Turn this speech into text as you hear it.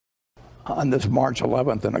on this March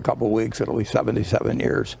 11th, in a couple of weeks, it'll be 77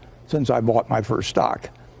 years since I bought my first stock.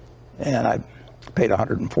 And I paid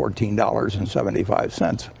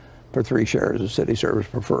 $114.75 for 3 shares of City Service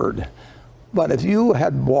Preferred. But if you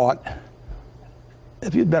had bought,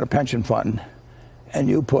 if you'd been a pension fund and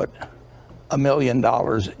you put $1 million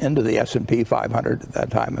into the S&P 500 at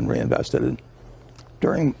that time and reinvested it,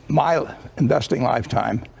 during my investing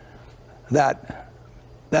lifetime, that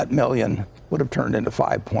million would have turned into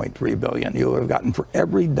 $5.3 billion. You would have gotten, for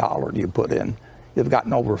every dollar you put in, you've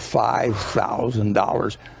gotten over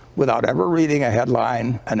 $5,000 without ever reading a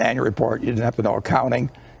headline, an annual report. You didn't have to know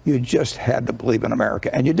accounting. You just had to believe in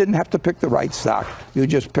America. And you didn't have to pick the right stock. You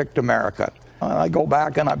just picked America. And I go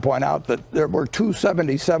back and I point out that there were 2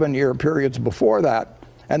 77-year periods before that,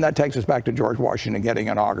 and that takes us back to George Washington getting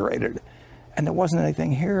inaugurated. And there wasn't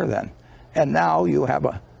anything here then. And now you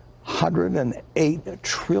have $108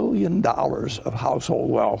 trillion of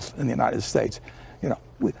household wealth in the United States. You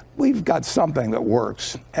know, we've got something that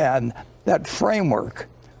works. And that framework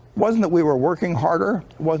wasn't that we were working harder,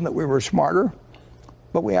 it wasn't that we were smarter,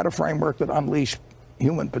 but we had a framework that unleashed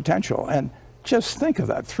human potential. And just think of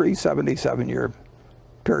that, 3 77-year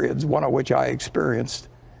periods, one of which I experienced.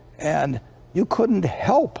 And you couldn't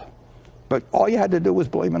help, but all you had to do was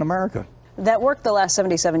believe in America. That worked the last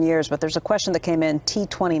 77 years, but there's a question that came in,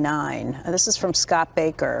 T29. This is from Scott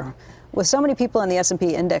Baker. With so many people in the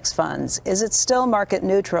S&P index funds, is it still market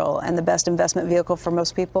neutral and the best investment vehicle for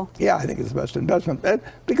most people? Yeah, I think it's the best investment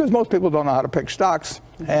because most people don't know how to pick stocks,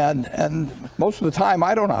 and most of the time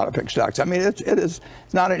I don't know how to pick stocks. I mean, it's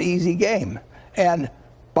not an easy game, and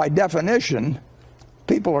by definition,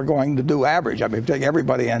 people are going to do average. I mean, take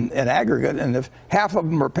everybody in aggregate, and if half of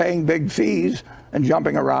them are paying big fees and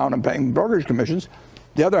jumping around and paying brokerage commissions,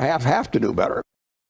 the other half have to do better.